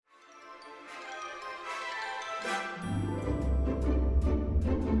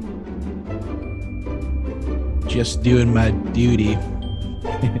Just doing my duty.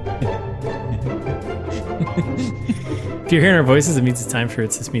 If you're hearing our voices, it means it's time for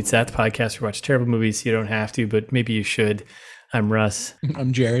It's This Meets That, the podcast where we watch terrible movies. You don't have to, but maybe you should. I'm Russ.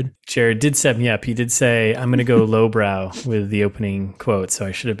 I'm Jared. Jared did set me up. He did say, I'm going to go lowbrow with the opening quote, so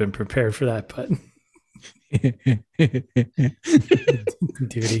I should have been prepared for that, but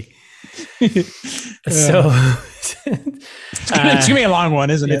duty. So it's going to be a long one,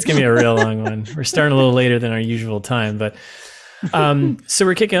 isn't it? It's going to be a real long one. We're starting a little later than our usual time, but so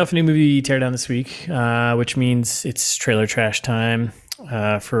we're kicking off a new movie teardown this week, which means it's trailer trash time.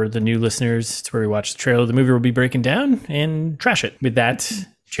 For the new listeners, it's where we watch the trailer of the movie we'll be breaking down and trash it. With that,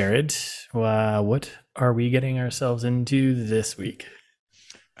 Jared, what are we getting ourselves into this week?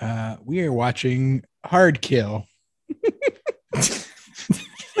 We are watching Hard Kill.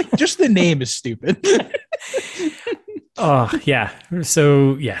 Just the name is stupid. Oh, yeah.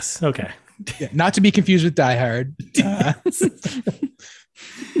 So, yes. Okay. Yeah, not to be confused with Die Hard.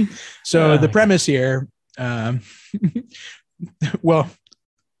 The premise here, well,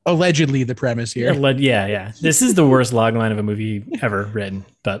 allegedly the premise here. Yeah. This is the worst logline of a movie ever written,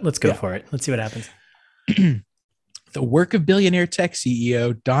 but let's go for it. Let's see what happens. The work of billionaire tech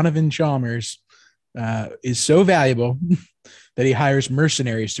CEO Donovan Chalmers is so valuable that he hires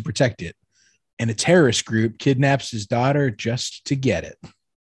mercenaries to protect it, and a terrorist group kidnaps his daughter just to get it.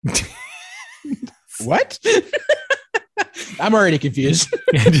 What? I'm already confused.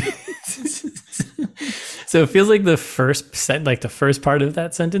 So it feels like the first part of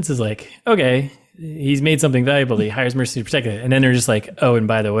that sentence is like, okay, he's made something valuable. He hires mercy to protect it, and then they're just like, oh, and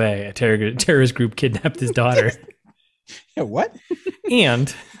by the way, a terrorist group kidnapped his daughter. Yeah, what?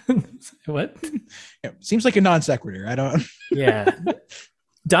 And what? Yeah, seems like a non sequitur. I don't. Yeah,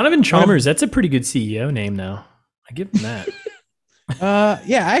 Donovan Chalmers. That's a pretty good CEO name, though. I give him that.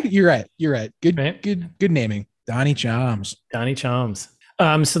 You're right. Good, right? good naming. Donnie Chalmers.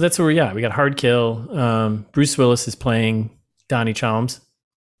 So that's where we got. We got Hard Kill. Bruce Willis is playing Donnie Chalmers.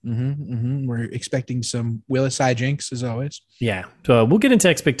 We're expecting some Willis hijinks as always. Yeah. So we'll get into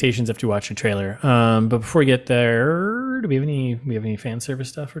expectations after we watch the trailer. But before we get there, do we have any fan service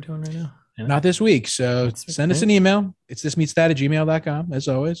stuff we're doing right now? Not this week. So send us an email. It's thismeetsthat@gmail.com. As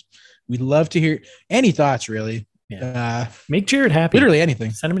always, we'd love to hear any thoughts, really. Yeah. Make Jared happy. Literally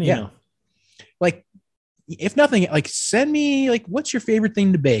anything. Send him an email. Like, if nothing, like send me like, what's your favorite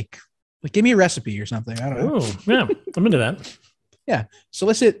thing to bake? Like, give me a recipe or something. I don't know. Oh, yeah. I'm into that. Yeah.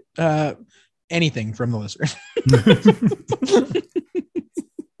 Solicit anything from the listeners.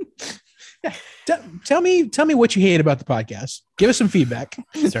 Yeah. Tell me what you hate about the podcast. Give us some feedback.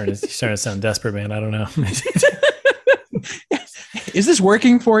 Starting to sound desperate, man. I don't know. Is this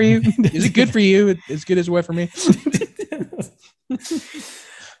working for you? Is it good for you? As good as what for me?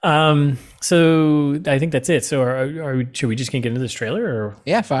 So I think that's it. So should we just get into this trailer, or?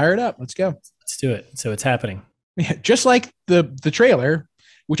 Yeah, fire it up. Let's go. Let's do it. So it's happening. Yeah, just like the trailer,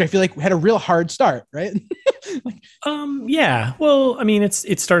 which I feel like had a real hard start, right? Yeah. Well, I mean,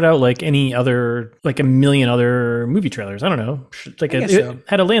 it started out like any other, like a million other movie trailers. I don't know. Like it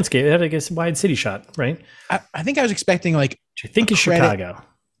had a landscape. It had, I guess, wide city shot, right? I think I was expecting like, which I think is Chicago.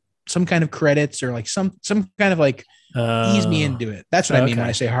 Some kind of credits or like some kind of like ease me into it. That's what I mean when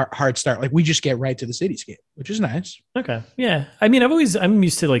I say hard start. Like we just get right to the cityscape, which is nice. Okay. Yeah. I mean, I'm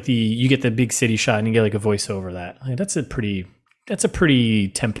used to like you get the big city shot and you get like a voice over that. Like, that's a pretty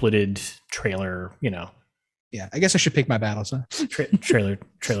templated trailer, you know. Yeah, I guess I should pick my battles, huh? trailer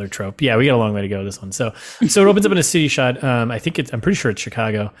trope. Yeah, we got a long way to go this one. So it opens up in a city shot. I'm pretty sure it's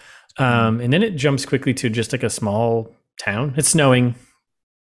Chicago. And then it jumps quickly to just like a small town. It's snowing.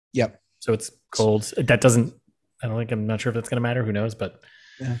 Yep. So it's cold. I'm not sure if that's going to matter. Who knows? But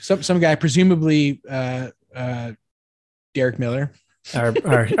some guy, presumably Derek Miller,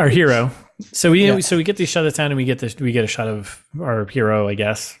 our hero. So we get this shot of the town, and we get a shot of our hero, I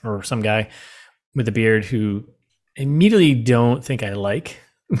guess, or some guy with a beard who immediately don't think I like.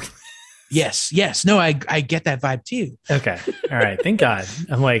 Yes. No, I get that vibe too. Okay. All right. Thank God.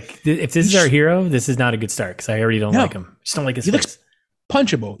 I'm like, if this is our hero, this is not a good start because I already don't like him. Just don't like his face. Looks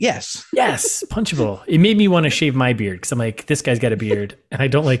punchable. Yes, punchable. It made me want to shave my beard because I'm like, this guy's got a beard and I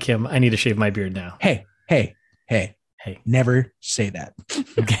don't like him. I need to shave my beard now. Hey. Never say that.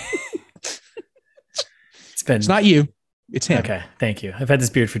 Okay. It's not you. It's him. Okay. Thank you. I've had this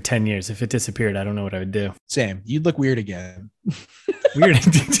beard for 10 years. If it disappeared, I don't know what I would do. Same. You'd look weird again. Weird.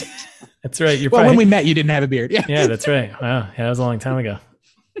 That's right. When we met, you didn't have a beard. Yeah, that's right. Wow. Yeah, that was a long time ago.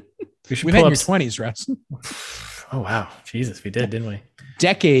 We met in your 20s, Russ. Oh, wow. Jesus, we did, didn't we?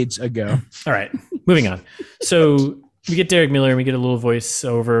 Decades ago. All right. moving on. So we get Derek Miller and we get a little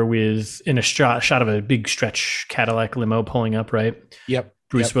voiceover in a shot of a big stretch Cadillac limo pulling up, right? Yep.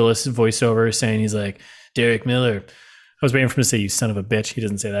 Bruce Willis voiceover saying he's like, Derek Miller. I was waiting for him to say, you son of a bitch. He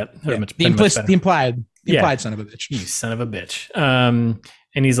doesn't say that. The implied son of a bitch. You son of a bitch.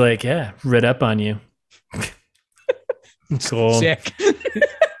 And he's like, yeah, read up on you. Cool. Sick.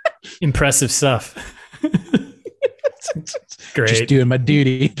 Impressive stuff. Great. Just doing my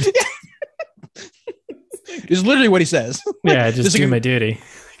duty. Is literally what he says. Yeah, just doing my duty.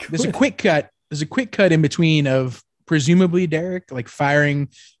 There's a quick cut. There's a quick cut in between of presumably Derek like firing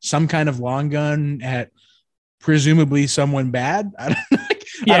some kind of long gun at presumably someone bad.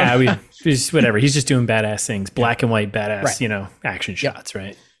 Whatever. He's just doing badass things, black and white badass, right. Action shots,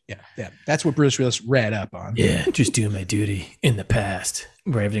 right? Yeah. That's what Bruce Willis read up on. Yeah, just doing my duty in the past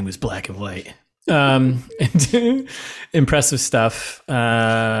where everything was black and white. Impressive stuff.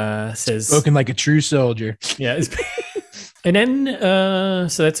 Says spoken like a true soldier. Yeah. And then,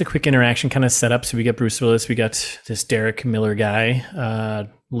 so that's a quick interaction kind of set up. So we got Bruce Willis, we got this Derek Miller guy,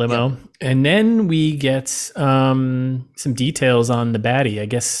 limo, yep. And then we get some details on the baddie. I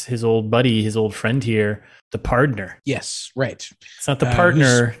guess his old buddy, his old friend here, the partner. Yes, right. It's not the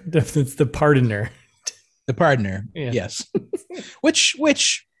partner; it's the partner. The partner. Yeah. Yes.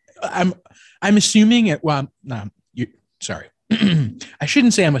 which I'm assuming it. Well, no, sorry. I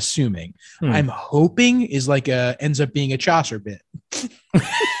shouldn't say I'm assuming. I'm hoping is like ends up being a Chaucer bit.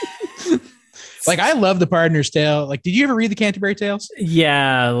 Like I love the Partner's Tale. Like, did you ever read the Canterbury Tales?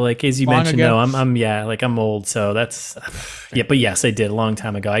 Yeah, like as you mentioned, no, I'm old, so that's yeah. But yes, I did a long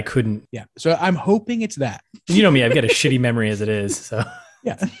time ago. I couldn't. Yeah, so I'm hoping it's that. You know me, I've got a shitty memory as it is. So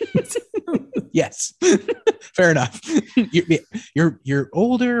yeah. Yes. Fair enough. You're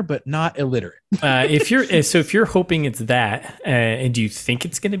older, but not illiterate. If you're hoping it's that, and do you think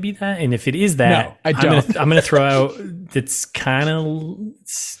it's going to be that? And if it is that, no, I don't. I'm going to throw out. It's kind of.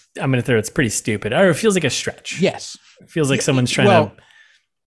 I'm going to throw. It's pretty stupid, or it feels like a stretch. Yes, it feels like someone's trying to.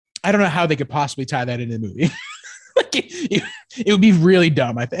 I don't know how they could possibly tie that into the movie. Like it would be really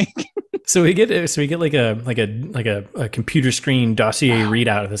dumb, I think. So we get like a computer screen dossier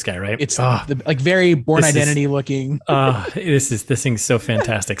readout of this guy, right? It's like very Born Identity looking. This thing's so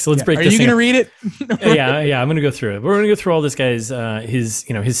fantastic. So let's break. Are you going to read it? Yeah. I'm going to go through it. We're going to go through all this guy's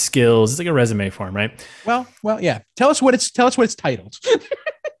his skills. It's like a resume for him, right? Well, yeah. Tell us what it's titled.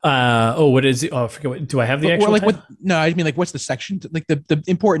 What is it? Oh, I forget. What, do I have the actual? What? No, I mean like what's the section? Like the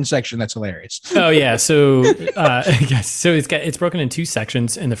important section that's hilarious. Oh yeah, so so it's broken in two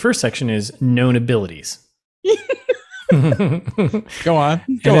sections, and the first section is known abilities. Go on.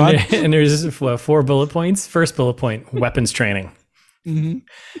 And there's 4 bullet points. First bullet point: weapons training. Mm-hmm.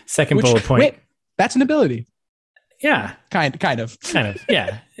 Second bullet point: wait, that's an ability. Yeah, kind of.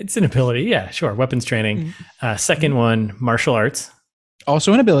 Yeah, it's an ability. Yeah, sure. Weapons training. Second one: martial arts.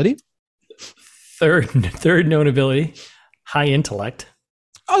 Also an ability. Third known ability, high intellect.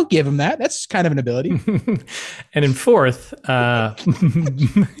 I'll give him that. That's kind of an ability. And in fourth,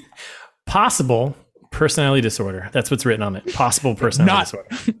 possible personality disorder. That's what's written on it. Possible personality disorder.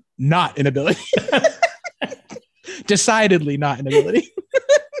 Not an ability. Decidedly not an ability.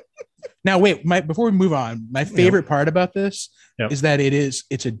 Now, wait, before we move on, my favorite part about this is that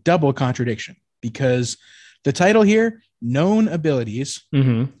it's a double contradiction because the title here, known abilities,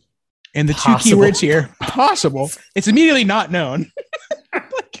 and the possible. 2 keywords here, possible. It's immediately not known.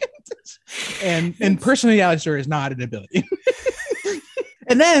 and personality disorder is not an ability.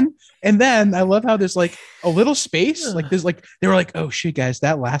 and then I love how there's like a little space, like there's like they were like, oh shit, guys,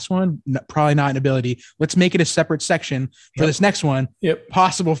 that last one probably not an ability. Let's make it a separate section for this next one. Yep,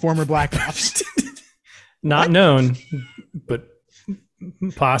 possible former Black Ops. Not known, but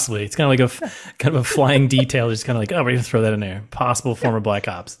possibly. It's kind of like a flying detail. Just kind of like, oh, we're gonna throw that in there. Possible former Black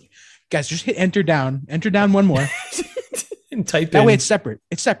Ops. Guys, just hit enter down one more. And type that in. way it's separate.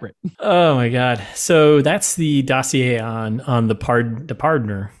 Oh my god. So that's the dossier on the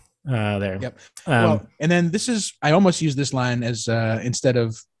partner there. Yep. And then I almost used this line as instead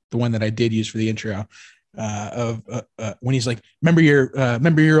of the one that I did use for the intro of when he's like, remember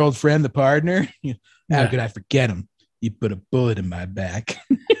your old friend, the partner? How could I forget him? You put a bullet in my back.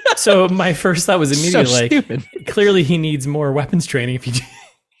 So my first thought was immediately so stupid. Clearly he needs more weapons training. If you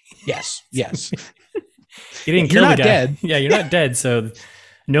yes. You didn't kill the guy. Dead. Yeah, you're not dead. So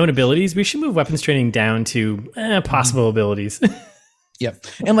known abilities, we should move weapons training down to possible abilities. Yep.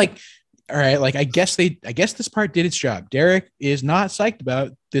 And like, all right, like I guess this part did its job. Derek is not psyched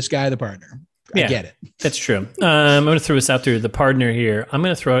about this guy, the partner. I get it. That's true. I'm going to throw this out there. The partner here, I'm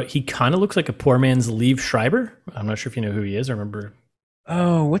going to throw it. He kind of looks like a poor man's Liev Schreiber. I'm not sure if you know who he is. I remember.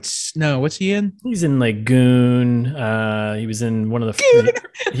 what's he in? He's in like Goon. He was in one of the.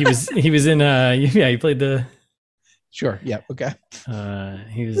 He was in. Yeah, he played the. Sure. Yeah. Okay.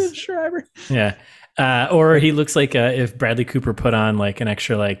 He was Schreiber. Yeah. Or he looks like if Bradley Cooper put on like an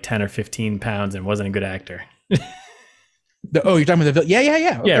extra like 10 or 15 pounds and wasn't a good actor. You're talking about the yeah. Okay.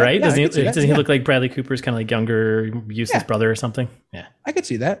 Yeah, right. Yeah, doesn't he look like Bradley Cooper's kind of like younger, useless brother or something? Yeah, I could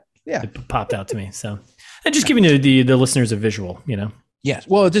see that. Yeah, it popped out to me. So, and just giving the listeners a visual, Yes.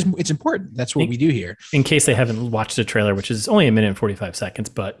 Well, it's important. That's what we do here. In case they haven't watched the trailer, which is only 1 minute and 45 seconds,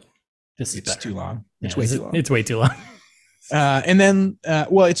 but it's too long. It's way too long. It's way too long. And then,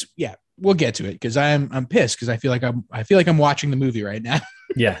 we'll get to it because I'm pissed because I feel like I'm watching the movie right now.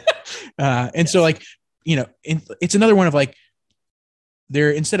 Yeah. So like, it's another one of like,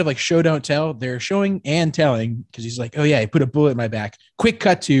 they're instead of like show don't tell, they're showing and telling because he's like, oh yeah, he put a bullet in my back. Quick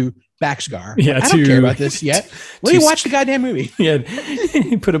cut to back scar. Yeah, I don't care about this yet. Let me watch the goddamn movie. Yeah,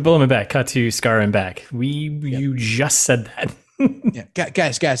 he put a bullet in my back. Cut to scar and back. You just said that. Yeah,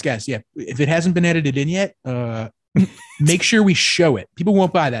 guys. Yeah, if it hasn't been edited in yet, make sure we show it. People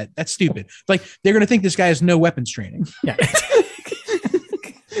won't buy that. That's stupid. Like they're gonna think this guy has no weapons training. Yeah.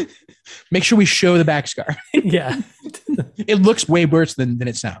 Make sure we show the back scar. Yeah. It looks way worse than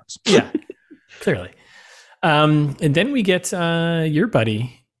it sounds. Yeah, clearly. And then we get your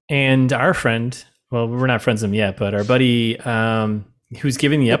buddy and our friend. Well, we're not friends with him yet, but our buddy who's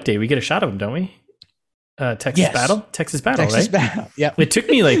giving the update. We get a shot of him, don't we? Texas Battle, right? Battle. Yeah. It took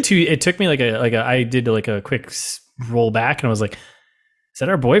me I did like a quick roll back and I was like, is that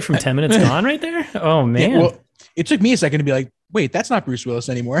our boy from 10 Minutes Gone right there? Oh man. Yeah, well, it took me a second to be like, wait, that's not Bruce Willis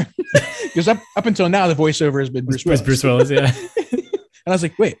anymore. Because up until now, the voiceover has been Bruce Willis. Bruce Willis, yeah. And I was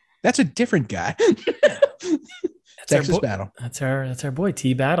like, wait, that's a different guy. Texas Battle. That's our boy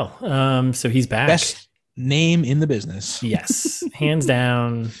T Battle. So he's back. Best name in the business. Yes, hands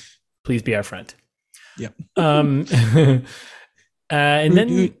down. Please be our friend. Yep. And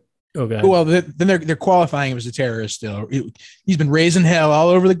then. Oh god. Well, then they're qualifying him as a terrorist. Still, he's been raising hell all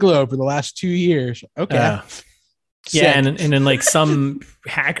over the globe for the last 2 years. Okay. Yeah, and then like some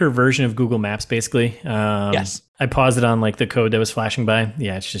hacker version of Google Maps, basically. Yes. I paused it on like the code that was flashing by.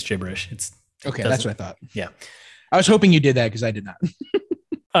 Yeah, it's just gibberish. It's okay. That's what I thought. Yeah. I was hoping you did that because I did not.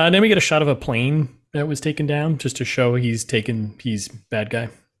 And then we get a shot of a plane that was taken down just to show he's bad guy.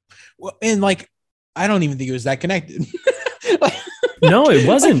 Well, and like, I don't even think it was that connected. No, it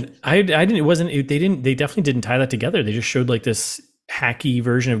wasn't. I didn't. It wasn't. They definitely didn't tie that together. They just showed like this hacky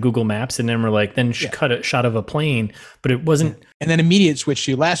version of Google Maps, and then we're like, cut a shot of a plane, but it wasn't. And then immediate switch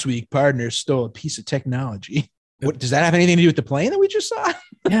to last week. Partners stole a piece of technology. What does that have anything to do with the plane that we just saw?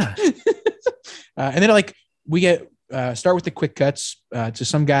 Yeah. And then like we get start with the quick cuts to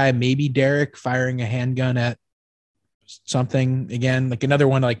some guy, maybe Derek, firing a handgun at something again, like another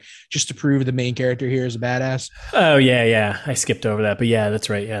one, like just to prove the main character here is a badass. Oh yeah. I skipped over that, but yeah, that's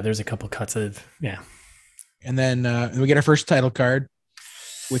right. Yeah, there's a couple cuts of And then we get our first title card,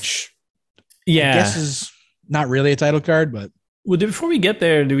 which I guess is not really a title card, but before we get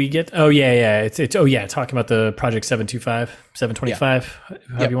there, do we get? Oh yeah. It's talking about the Project 725,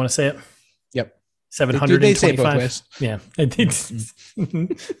 however you want to say it. Yep. 725. Yeah.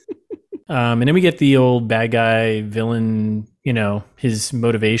 And then we get the old bad guy villain, his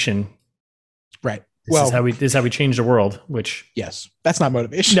motivation. Right. This is how we change the world, which yes, that's not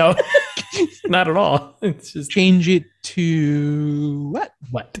motivation. No, not at all. It's just change it to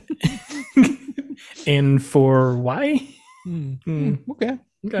what? And for why? Okay.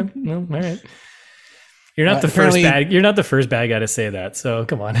 Well, all right. You're not the first bad guy to say that. So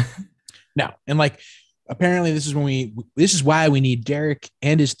come on. No. And like, apparently this is why we need Derek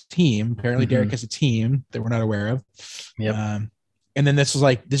and his team. Apparently Derek has a team that we're not aware of. Yep. And then this is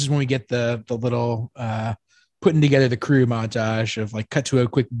when we get the little putting together the crew montage of like cut to a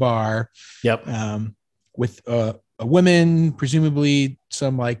quick bar. Yep. With a woman, presumably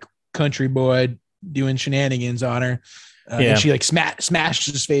some like country boy doing shenanigans on her. And she like smashes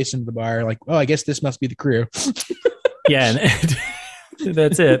his face into the bar. Like, oh, I guess this must be the crew. Yeah. And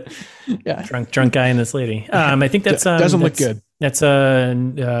that's it. Yeah. Drunk guy and this lady. I think that's doesn't look good. That's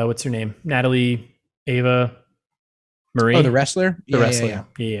what's her name? Natalie Ava Marie. Oh, the wrestler? The wrestler.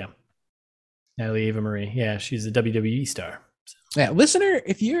 Yeah. Natalie Ava Marie. Yeah, she's a WWE star. Yeah, listener,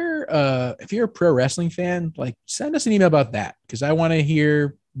 if you're a pro wrestling fan, like send us an email about that because I want to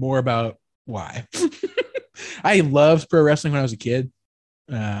hear more about why. I loved pro wrestling when I was a kid.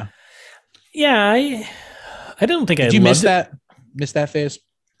 Yeah, I don't think Did you miss that? Miss that phase?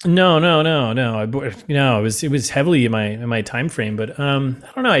 No. It was heavily in my time frame, but I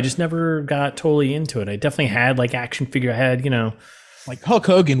don't know. I just never got totally into it. I definitely had like action figure. I had Like Hulk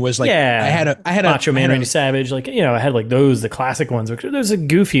Hogan was like, Yeah. I had Macho a, Man, I had Randy Savage, like, I had like those, the classic ones. There's a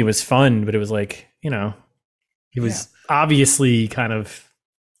Goofy was fun, but it was like, it was obviously kind of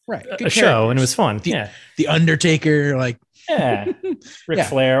right a show, and it was fun. The Undertaker, like Ric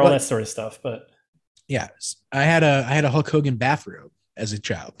Flair, all that sort of stuff. But yeah, I had a Hulk Hogan bathrobe as a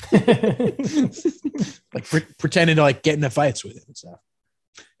child, like pretending to like get into fights with him and stuff.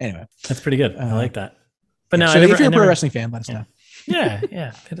 Anyway, that's pretty good. I like that. But no, so if you're a pro wrestling fan, let us know.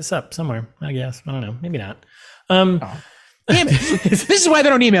 Yeah, hit us up somewhere. I guess I don't know, maybe not. Damn it! This is why they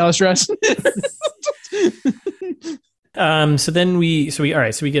don't email us, Russ.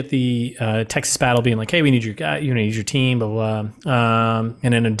 So we get the Texas battle being like, hey, we need your guy, need your team, blah blah.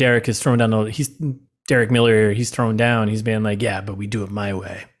 And then Derek is thrown down. Derek Miller. He's thrown down. He's being like, yeah, but we do it my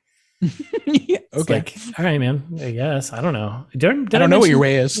way. Yeah, okay. Like, all right, man. I guess I don't know. I don't know what your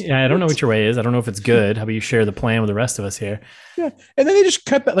way is. Yeah, I don't know what your way is. I don't know if it's good. How about you share the plan with the rest of us here? Yeah, and then they just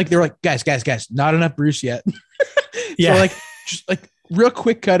cut back. Like they're like, guys, not enough Bruce yet. Yeah, so like just like real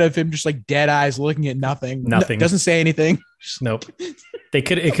quick cut of him just like dead eyes looking at nothing. Doesn't say anything. Nope. It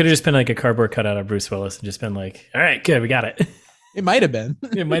could have just been like a cardboard cutout of Bruce Willis and just been like, all right, good, we got it. It might have been.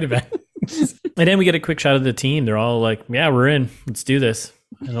 It might have been. And then we get a quick shot of the team. They're all like, yeah, we're in. Let's do this.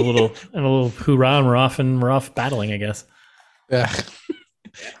 And a little hoorah, and we're off battling, I guess.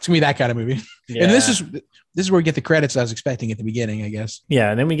 It's gonna be that kind of movie. Yeah. And this is where we get the credits I was expecting at the beginning, I guess.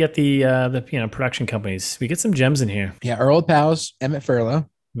 Yeah, and then we get the production companies. We get some gems in here. Yeah, our old pals, Emmett Furlow.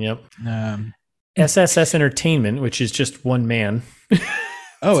 Yep. SSS Entertainment, which is just one man.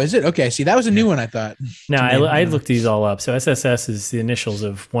 Oh, is it? Okay. See, that was a new one, I thought. No, I looked these all up. So SSS is the initials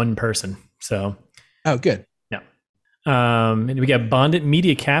of one person. So. Oh, good. Yeah. And we got Bondit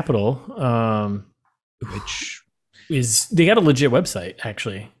Media Capital, which is, they got a legit website,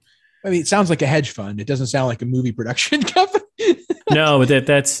 actually. I mean, it sounds like a hedge fund. It doesn't sound like a movie production company. No, but they've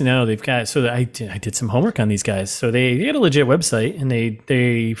got, so I did some homework on these guys. So they got a legit website, and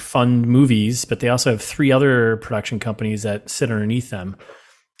they fund movies, but they also have 3 other production companies that sit underneath them.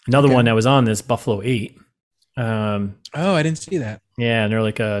 Another one that was on this, Buffalo 8. Oh, I didn't see that. Yeah, and they're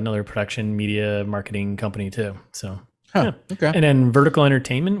like another production media marketing company too. So, okay. And then Vertical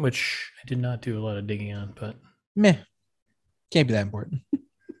Entertainment, which I did not do a lot of digging on, but meh, can't be that important.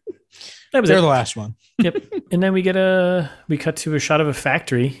 They're the last one. Yep. And then we cut to a shot of a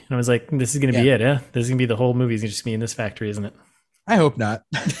factory, and I was like, this is going to be it. Yeah, this is going to be the whole movie. Is just going to be in this factory, isn't it? I hope not.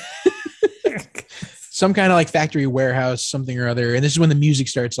 Some kind of like factory warehouse, something or other. And this is when the music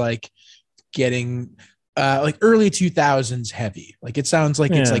starts like getting like early 2000s heavy. Like it sounds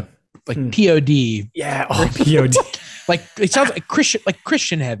like it's like POD. Yeah. Oh, POD. Like it sounds like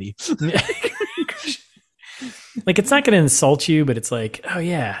Christian heavy. Like it's not going to insult you, but it's like, oh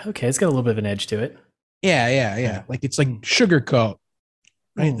yeah, okay, it's got a little bit of an edge to it. Yeah. Like it's like Sugar Cult,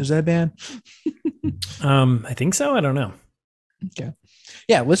 right? Is that a band? I think so. I don't know. Okay.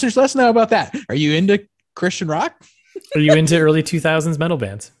 Yeah, listeners, let us know about that. Are you into Christian rock? Are you into early 2000s metal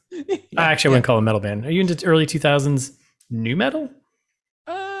bands? Actually, I wouldn't call them metal band. Are you into early 2000s new metal?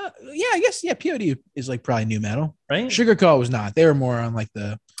 Yeah, I guess. Yeah, POD is like probably new metal, right? Sugar Cult was not. They were more on like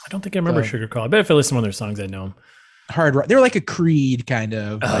the. I don't think I remember Sugar Cult. I bet if I listen to one of their songs, I'd know them. Hard rock. They were like a Creed kind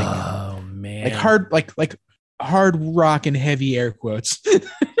of. Like, oh man. Like hard rock and heavy air quotes. Kind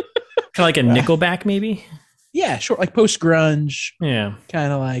of like a Nickelback, maybe. Yeah, sure. Like post grunge. Yeah.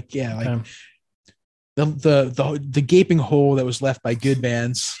 Kind of like the gaping hole that was left by good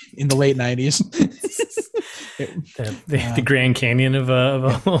bands in the late 90s. the Grand Canyon of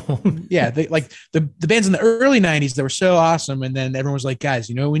yeah, the bands in the early 90s that were so awesome, and then everyone was like, guys,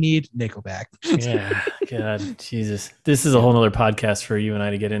 you know what we need? Nickelback. Yeah, God, Jesus, this is a whole nother podcast for you and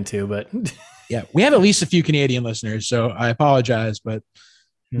I to get into, but yeah, we have at least a few Canadian listeners, so I apologize, but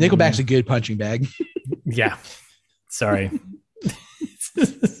Nickelback's a good punching bag. Yeah, sorry.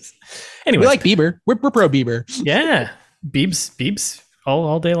 Anyway, we like Bieber. We're pro Bieber. Yeah, Biebs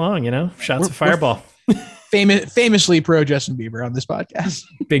all day long. Shots of Fireball. Famously pro Justin Bieber on this podcast.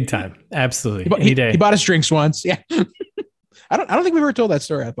 Big time, absolutely. He bought us drinks once. Yeah, I don't think we've ever told that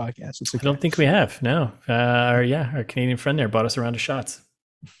story on the podcast. I don't think we have. No, our Canadian friend there bought us a round of shots.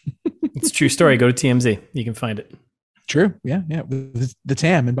 It's a true story. Go to TMZ. You can find it. True. Yeah. The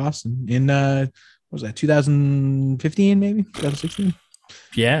TAM in Boston in what was that? 2015, maybe 2016.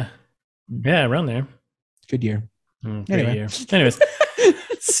 Yeah, around there. Good year. Anyways,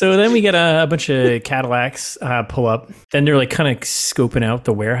 so then we get a bunch of Cadillacs pull up. Then they're like kind of scoping out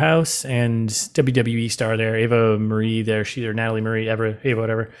the warehouse, and WWE star there, Ava Marie there, or Natalie Marie, Ava,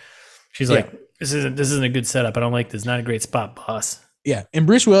 whatever. She's like, this isn't a good setup. I don't like this. Not a great spot, boss. Yeah, and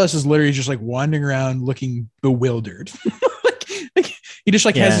Bruce Willis is literally just like wandering around looking bewildered. like He just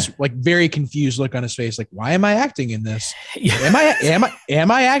like has this like very confused look on his face. Like, why am I acting in this? Yeah.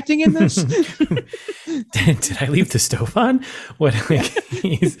 Am I acting in this? Did I leave the stove on? What? Like,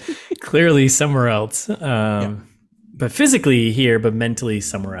 he's clearly somewhere else. But physically here, but mentally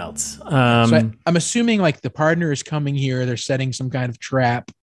somewhere else. So I'm assuming like the partner is coming here. They're setting some kind of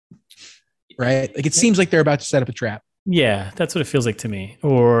trap, right? Like it seems like they're about to set up a trap. Yeah, that's what it feels like to me.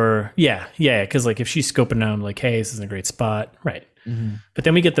 Or yeah, because like if she's scoping out, like, hey, this is a great spot, right? Mm-hmm. But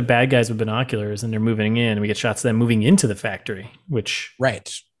then we get the bad guys with binoculars, and they're moving in. And we get shots of them moving into the factory, which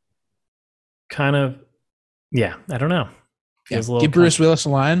kind of, I don't know. Feels a little give Bruce Willis a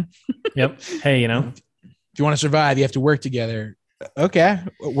line. Yep. Hey, if you want to survive, you have to work together. Okay.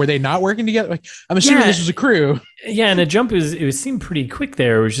 Were they not working together? Like, I'm assuming this was a crew. Yeah. And the jump seemed pretty quick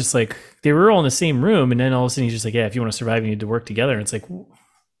there. It was just like, they were all in the same room. And then all of a sudden he's just like, if you want to survive, you need to work together. And it's like,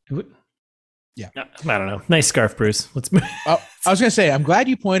 what? Yeah. I don't know. Nice scarf, Bruce. Let's move. I was going to say, I'm glad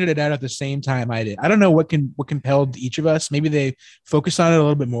you pointed it out at the same time I did. I don't know what compelled each of us. Maybe they focused on it a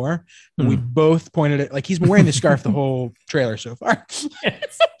little bit more. But we both pointed it like he's been wearing the scarf the whole trailer so far.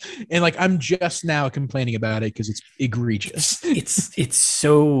 Yes. And like, I'm just now complaining about it because it's egregious. It's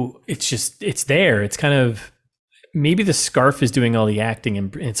there. It's kind of, maybe the scarf is doing all the acting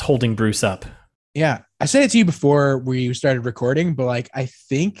and it's holding Bruce up. Yeah. I said it to you before we started recording, but like, I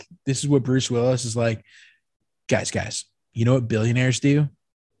think this is what Bruce Willis is like, guys, you know what billionaires do?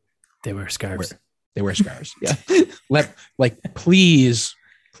 They wear scarves. They wear scarves. Yeah.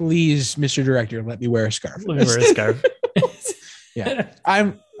 Please, Mr. Director, let me wear a scarf. Let me wear a scarf. Yeah.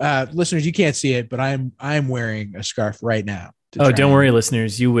 I'm listeners, you can't see it, but I'm wearing a scarf right now. Don't worry,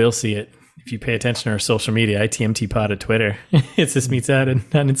 listeners, you will see it. If you pay attention to our social media, ITMT Pod at Twitter. It's This Meets That on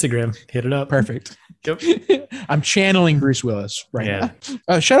Instagram. Hit it up. Perfect. Yep. I'm channeling Bruce Willis right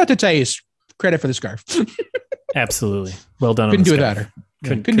now. Shout out to Thais. Credit for the scarf. Absolutely. Well done. Couldn't do it without her.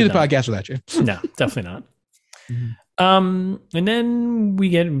 Couldn't do the podcast without you. No, definitely not. Mm-hmm. And then we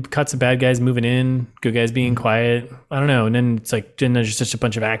get cuts of bad guys moving in, good guys being quiet. I don't know. And then it's like, then there's just a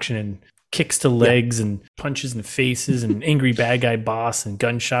bunch of action and kicks to legs and punches in the faces and angry bad guy boss and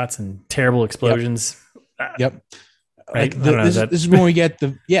gunshots and terrible explosions. Yep. Right. This is when we get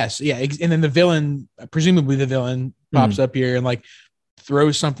and then the villain, presumably the villain, pops up here and like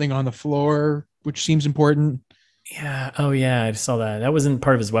throws something on the floor, which seems important. Yeah. Oh yeah, I saw that. That wasn't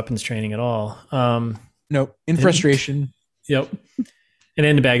part of his weapons training at all. No, in frustration. Yep. And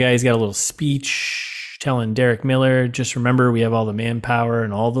then the bad guy's got a little speech telling Derek Miller, just remember we have all the manpower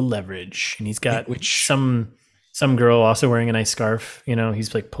and all the leverage. And he's got some girl also wearing a nice scarf.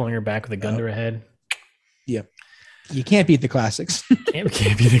 He's like pulling her back with a gun to her head. Yep. You can't beat the classics. Can't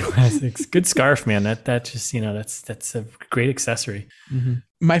beat the classics. Good scarf, man. That just, that's a great accessory. Mm-hmm.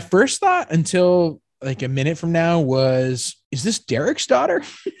 My first thought until like a minute from now was, is this Derek's daughter?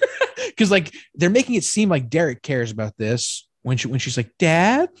 Because like they're making it seem like Derek cares about this when she's like,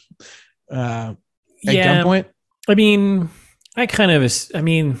 Dad. At gunpoint.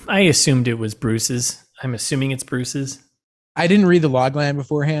 I assumed it was Bruce's. I'm assuming it's Bruce's. I didn't read the logline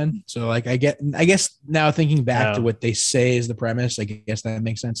beforehand, so like I guess now thinking back to what they say is the premise, I guess that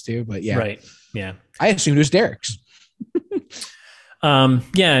makes sense too. But yeah, right, yeah. I assumed it was Derek's. And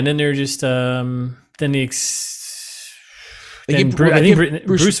then they're just Bruce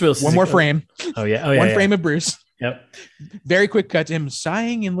Willis one more frame. One frame of Bruce. Yep. Very quick cut to him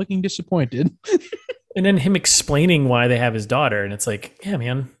sighing and looking disappointed. And then him explaining why they have his daughter, and it's like, yeah,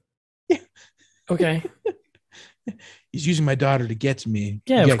 man. Yeah. Okay. He's using my daughter to get to me.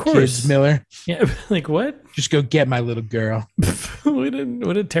 Yeah, of course. Kids, Miller. Yeah, like what? Just go get my little girl. What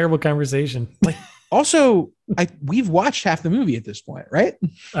a terrible conversation. Like, also, we've watched half the movie at this point, right?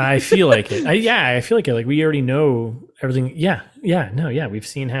 I feel like it. I feel like it. Like we already know everything. Yeah. We've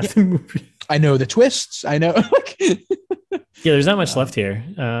seen half the movie. I know the twists. I know. Yeah, there's not much left here.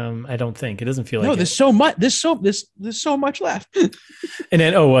 I don't think. It doesn't feel like no. There's so much. There's so much left. And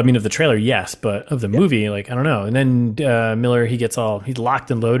then, of the trailer, yes, but of the movie, like I don't know. And then Miller, he's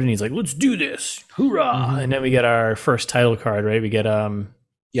locked and loaded, and he's like, "Let's do this, hoorah!" Mm-hmm. And then we get our first title card, right? We get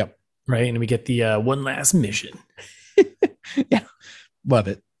right, and we get the one last mission. Yeah, love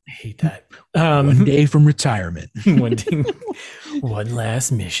it. I hate that. One day from retirement. One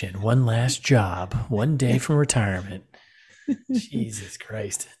last mission. One last job. One day from retirement. Jesus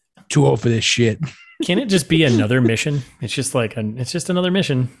Christ. Too old for this shit. Can it just be another mission? It's just like it's just another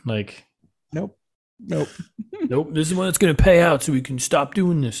mission. Like, nope. This is when it's going to pay out, so we can stop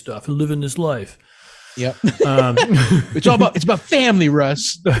doing this stuff and living this life. Yep. It's about family,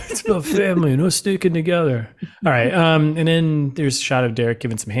 Russ. It's about family and us sticking together. All right. And then there's a shot of Derek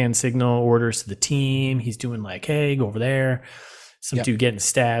giving some hand signal orders to the team. He's doing like, hey, go over there. some Yep. dude getting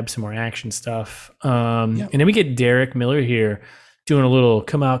stabbed, some more action stuff. Yep. And then we get Derek Miller here doing a little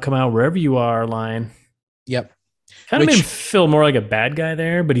come out wherever you are line. Yep. Kind of made him Which- feel more like a bad guy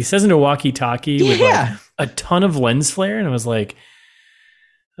there, but he says into a walkie-talkie with like a ton of lens flare, and I was like,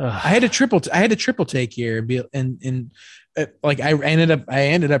 ugh. I had a triple take here and like I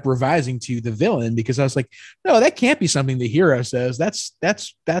ended up revising to the villain because I was like, no, that can't be something the hero says. That's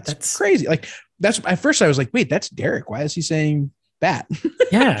crazy. Like that's at first I was like, wait, that's Derek. Why is he saying that?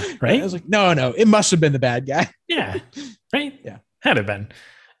 Yeah, right. I was like, no, it must have been the bad guy. Yeah, right. Yeah. Had it been.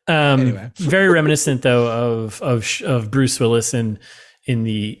 Anyway. Very reminiscent though of Bruce Willis in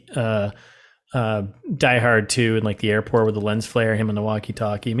the Die Hard 2 in like the airport with the lens flare, him in the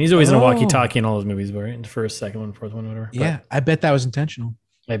walkie-talkie. I mean, he's always in a walkie-talkie in all those movies, right? In the first, second one, fourth one, whatever. Yeah, I bet that was intentional.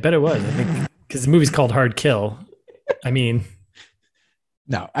 But I bet it was. I think because the movie's called Hard Kill. I mean,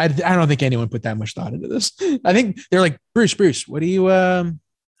 No, I don't think anyone put that much thought into this. I think they're like, Bruce, what do you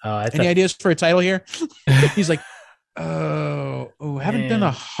any ideas for a title here? He's like, haven't done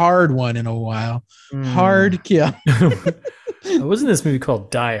a hard one in a while. Hard Kill. Wasn't this movie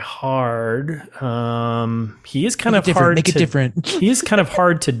called Die Hard? He is kind of hard. Make it different. He is kind of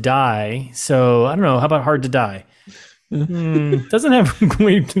hard to die. So I don't know. How about Hard to Die? Doesn't have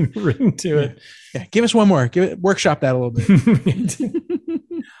great written to it. Yeah, give us one more. Workshop that a little bit.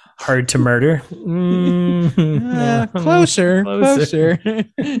 Hard to Murder. Closer.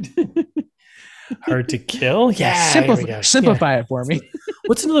 Hard to Kill. Yeah. Simplify it for me.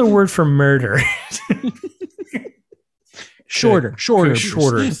 What's another word for murder? Shorter.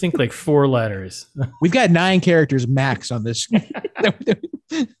 Think like 4 letters. We've got 9 characters max on this.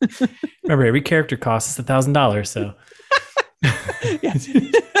 Remember, every character costs us $1,000. So,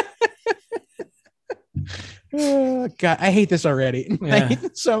 oh, God, I hate this already. Yeah. I hate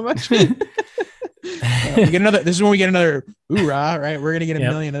it so much. We get another. This is when we get another hoorah, right? We're gonna get a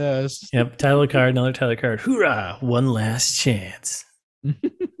million of those. Yep, another Tyler card. Hoorah! One last chance.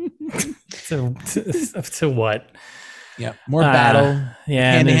 To what? Yeah, more battle.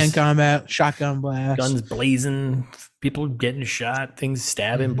 Yeah, hand-to-hand combat, shotgun blast, guns blazing, people getting shot, things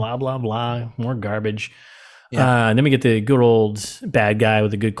stabbing, blah blah blah. More garbage. Yeah. And then we get the good old bad guy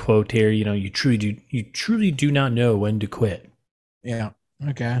with a good quote here. You know, you truly do not know when to quit. Yeah.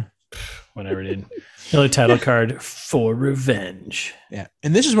 Okay. Whatever, dude. Another title card for revenge. Yeah,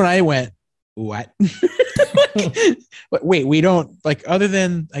 and this is when I went, what? But wait, we don't like other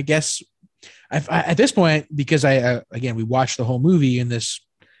than I guess. I at this point, because again we watched the whole movie in this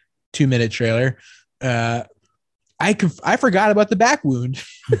 2-minute trailer. I forgot about the back wound.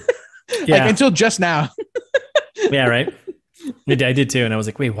 Yeah, until just now. Yeah, right. I did too, and I was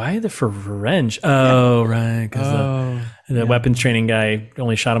like, "Wait, why the for revenge?" Oh, right, because the weapons training guy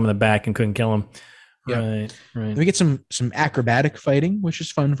only shot him in the back and couldn't kill him. Yeah. Right. We get some acrobatic fighting, which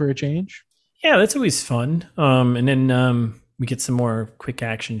is fun for a change. Yeah, that's always fun. And then we get some more quick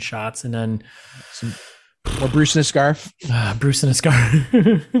action shots, and then some more Bruce in a scarf. Bruce in a scarf.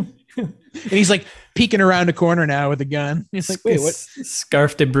 And he's like peeking around a corner now with a gun. He's like, wait, what?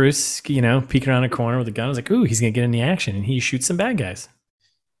 Scarf to Bruce, peeking around a corner with a gun. I was like, ooh, he's going to get in the action. And he shoots some bad guys.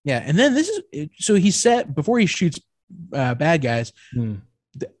 Yeah. And then so he said, before he shoots bad guys,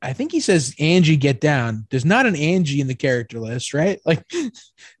 I think he says, Angie, get down. There's not an Angie in the character list, right? Like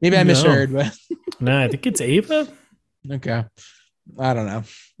maybe I misheard, but no, I think it's Ava. Okay. I don't know.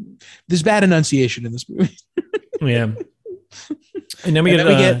 There's bad enunciation in this movie. Yeah. And then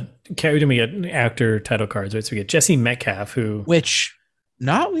we get actor title cards, right? So we get Jesse Metcalf, which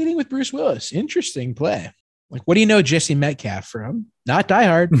not leading with Bruce Willis. Interesting play. Like, what do you know Jesse Metcalf from? Not Die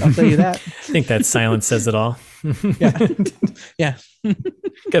Hard. I'll tell you that. I think that silence says it all. Yeah. Yeah.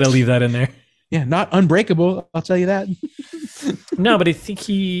 Got to leave that in there. Yeah. Not Unbreakable. I'll tell you that. No, but I think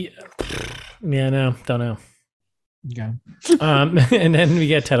don't know. Okay. And then we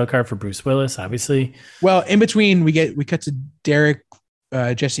get title card for Bruce Willis, obviously. Well, in between we cut to Derek,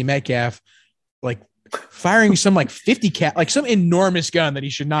 Jesse Metcalf, like firing some like 50 like some enormous gun that he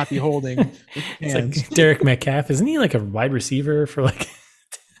should not be holding. It's like Derek Metcalf, isn't he like a wide receiver for like?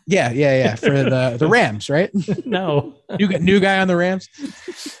 Yeah, for the Rams, right? No, new guy on the Rams.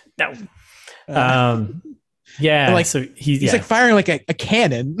 No. Yeah, like, so he's like firing like a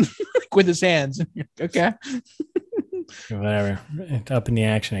cannon like with his hands. Okay. Whatever. Up in the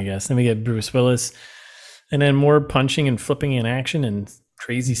action, I guess. Then we get Bruce Willis, and then more punching and flipping in action and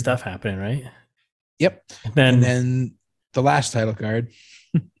crazy stuff happening, right? Yep. And then the last title card.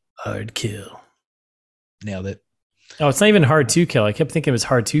 Hard Kill. Nailed it. Oh, it's not even Hard to Kill. I kept thinking it was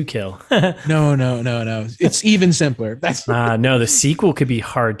Hard to Kill. No. It's even simpler. That's no, the sequel could be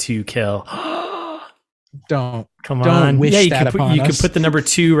Hard to Kill. Don't. Come Don't on. wish Yeah, that upon you us. could put the number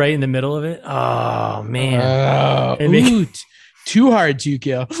 2 right in the middle of it. Oh man. Ooh, too hard to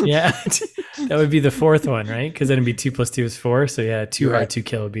kill. Yeah. That would be the fourth one, right? Because then it'd be 2 + 2 is 4. So yeah, too You're hard right. to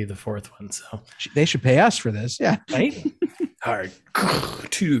kill would be the fourth one. So They should pay us for this. Yeah. right? Hard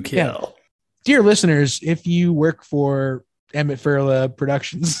to kill. Dear listeners, if you work for Emmett Furla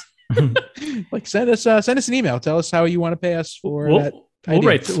Productions, like send us an email. Tell us how you want to pay us for that.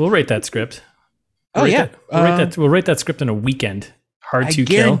 We'll write that script. Oh yeah, We'll write that script in a weekend. Hard to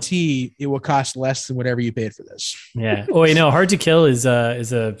kill. I guarantee it will cost less than whatever you paid for this. Yeah. Oh, Hard to Kill is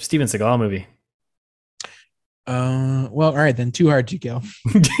a Steven Seagal movie. Well, all right then. Too hard to kill.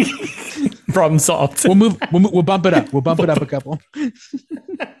 Problem solved. We'll bump it up. We'll bump it up a couple.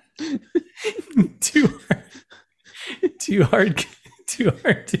 Too hard to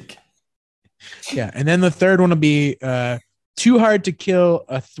kill. Yeah, and then the third one will be Too Hard to Kill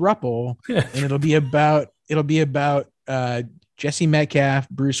a Thruple, and it'll be about Jesse Metcalf,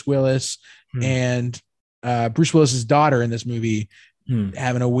 Bruce Willis, and Bruce Willis's daughter in this movie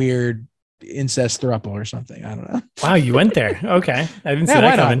having a weird incest thruple or something. I don't know. Wow, you went there. Okay, I didn't see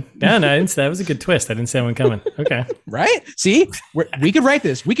that coming. No, I didn't. That was a good twist. I didn't see that one coming. Okay, right? See, we could write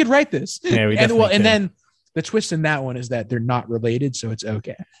this. Yeah, we definitely could. And then the twist in that one is that they're not related, so it's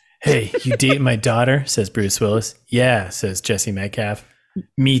okay. Hey, you date my daughter? Says Bruce Willis. Yeah, says Jesse Metcalf.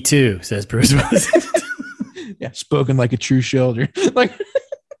 Me too, says Bruce Willis. Yeah, spoken like a true shoulder. Like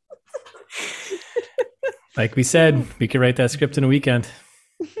we said, we could write that script in a weekend.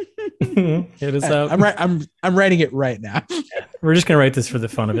 Hit us up. I'm writing it right now. We're just gonna write this for the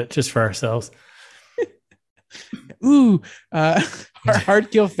fun of it, just for ourselves. Ooh, hard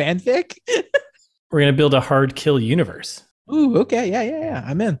kill fanfic. We're gonna build a hard kill universe. Ooh, okay, yeah.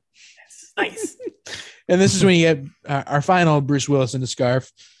 I'm in. Nice. And this is when you get our final Bruce Willis in the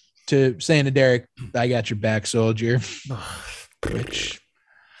scarf to saying to Derek, "I got your back, soldier." Which,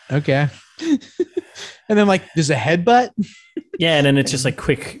 okay. And then like there's a headbutt. Yeah, and then it's just like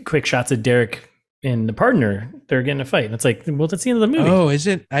quick shots of Derek and the partner. They're getting a fight, and it's like, well, that's the end of the movie. Oh, is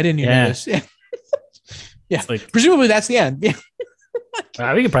it? I didn't even know this. Yeah. Yeah. Like, presumably that's the end. Yeah.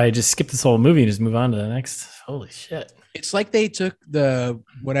 Wow, we could probably just skip this whole movie and just move on to the next. Holy shit. It's like they took the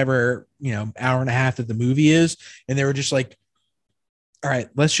whatever, hour and a half that the movie is, and they were just like, all right,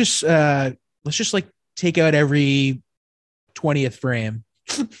 let's just like take out every 20th frame.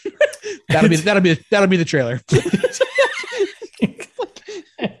 that'll be the trailer.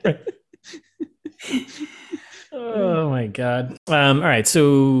 Oh my god. All right,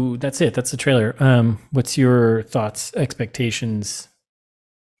 so that's it. That's the trailer. What's your thoughts, expectations,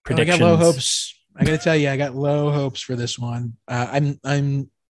 predictions? I got low hopes. I got to tell you, I got low hopes for this one. I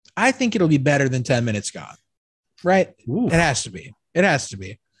think it'll be better than 10 Minutes Gone. Right? Ooh. It has to be.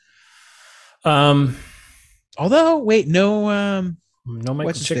 Although, wait, no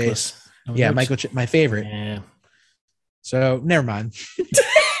Michael Chiklis. Michael my favorite. Yeah. So never mind.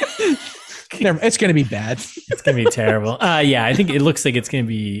 It's going to be bad. It's going to be terrible. Yeah, I think it looks like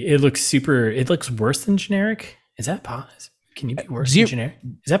it looks worse than generic. Is that possible? Can you be worse than generic?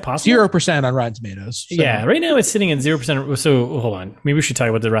 Is that possible? 0% on Rotten Tomatoes. So. Yeah, right now it's sitting at 0%. So hold on. Maybe we should talk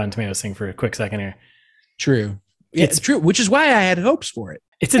about the Rotten Tomatoes thing for a quick second here. True. Yeah, it's true, which is why I had hopes for it.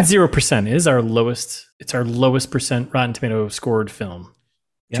 It's at 0%. It is our lowest. It's our lowest percent Rotten Tomato scored film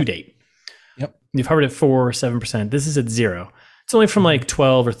to date. Yep. You've hovered at 4 or 7%. This is at 0. It's only from like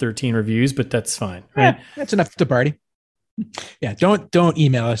 12 or 13 reviews, but that's fine, right? Yeah, that's enough to party. Yeah, don't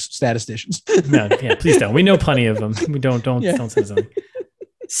email us, statisticians. No, yeah, please don't. We know plenty of them. We don't send us something.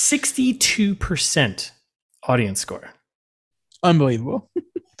 62% audience score. Unbelievable.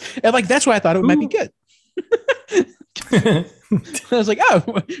 And like that's why I thought it might be good. I was like,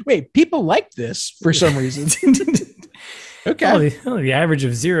 oh wait, people like this for some reason. Okay. The average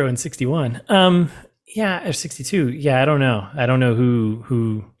of 0 and 61. Yeah, 62. Yeah, I don't know. I don't know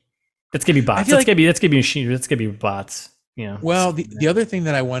who. That's gonna be bots. That's gonna be machine. That's gonna be bots. Yeah. Well, the other thing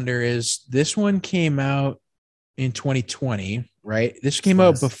that I wonder is this one came out in 2020, right? This came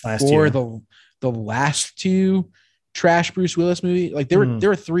out before the last two trash Bruce Willis movie. Like there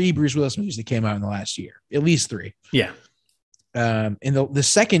were 3 Bruce Willis movies that came out in the last year, at least 3. Yeah. And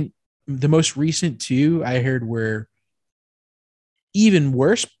the most recent 2 I heard were even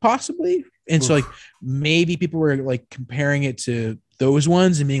worse, possibly. And so like maybe people were like comparing it to those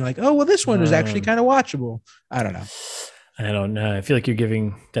ones and being like, oh, well, this one was actually kind of watchable. I don't know. I feel like you're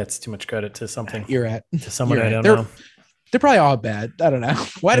giving that's too much credit to something. You're at to someone I don't know. They're probably all bad. I don't know.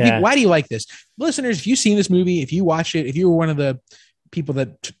 Why do you like this? Listeners, if you've seen this movie, if you watch it, if you were one of the people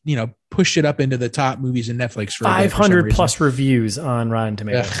that pushed it up into the top movies in Netflix for 500 plus reviews on Rotten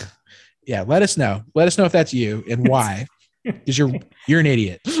Tomatoes. Yeah, let us know. Let us know if that's you and why. Because you're an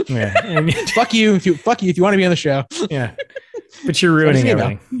idiot. Yeah. Fuck you if you want to be on the show. Yeah. But you're ruining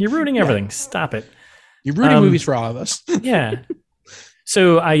everything. You're ruining everything. Stop it. You're ruining movies for all of us. Yeah.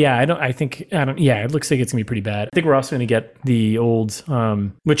 So it looks like it's gonna be pretty bad. I think we're also gonna get the old,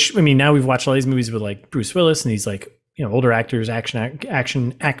 which, I mean, now we've watched all these movies with like Bruce Willis and these like, you know, older actors,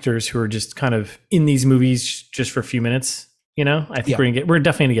 action actors who are just kind of in these movies just for a few minutes. You know, I think we're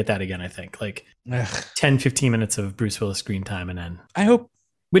definitely gonna get that again. I think like 10, 15 minutes of Bruce Willis screen time, and then I hope.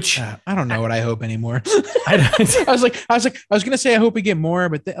 Which I don't know what I hope anymore. I was gonna say I hope we get more,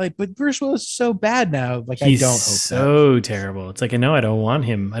 but but Bruce Willis is so bad now. Like he's I don't hope so terrible. It's like I don't want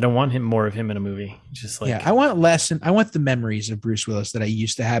him. I don't want him more of him in a movie. Just like I want less, and I want the memories of Bruce Willis that I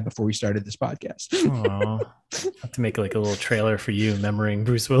used to have before we started this podcast. Oh, have to make like a little trailer for you remembering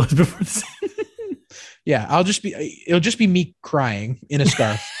Bruce Willis before this. Yeah, it'll just be me crying in a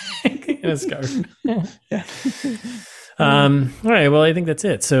scarf. In a scarf. Yeah. All right. Well, I think that's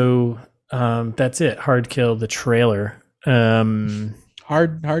it. So that's it. Hard Kill, the trailer.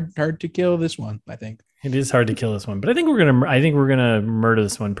 Hard to kill this one, I think. It is hard to kill this one, but I think we're gonna murder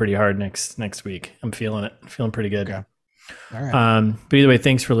this one pretty hard next week. I'm feeling it. I'm feeling pretty good. Okay. All right. But either way,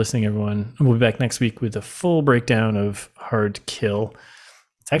 thanks for listening, everyone. We'll be back next week with a full breakdown of Hard Kill.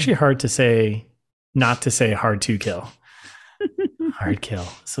 It's actually hard to say, not to say hard to kill. Hard Kill.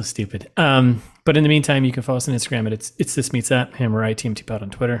 So stupid. But in the meantime, you can follow us on Instagram at it's this meets that, him or TMT Pod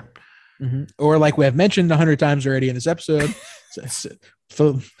on Twitter. Mm-hmm. Or like we have mentioned 100 times already in this episode,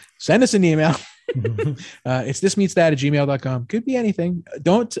 send us an email. It's thismeetsthat@gmail.com. Could be anything. I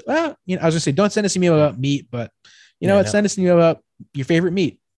was gonna say don't send us an email about meat, but send us an email about your favorite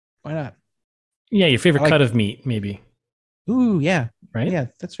meat. Why not? Yeah, your favorite cut of meat, maybe. Ooh, yeah. Right? Yeah,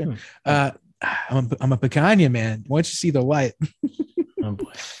 that's right. I'm a picanha man. Once you see the light. Oh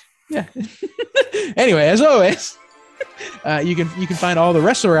boy. Yeah. Anyway, as always, you can find all the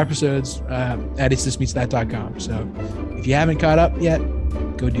rest of our episodes at itsthismeetsthat.com. So if you haven't caught up yet,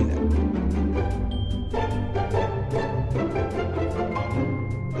 go do that.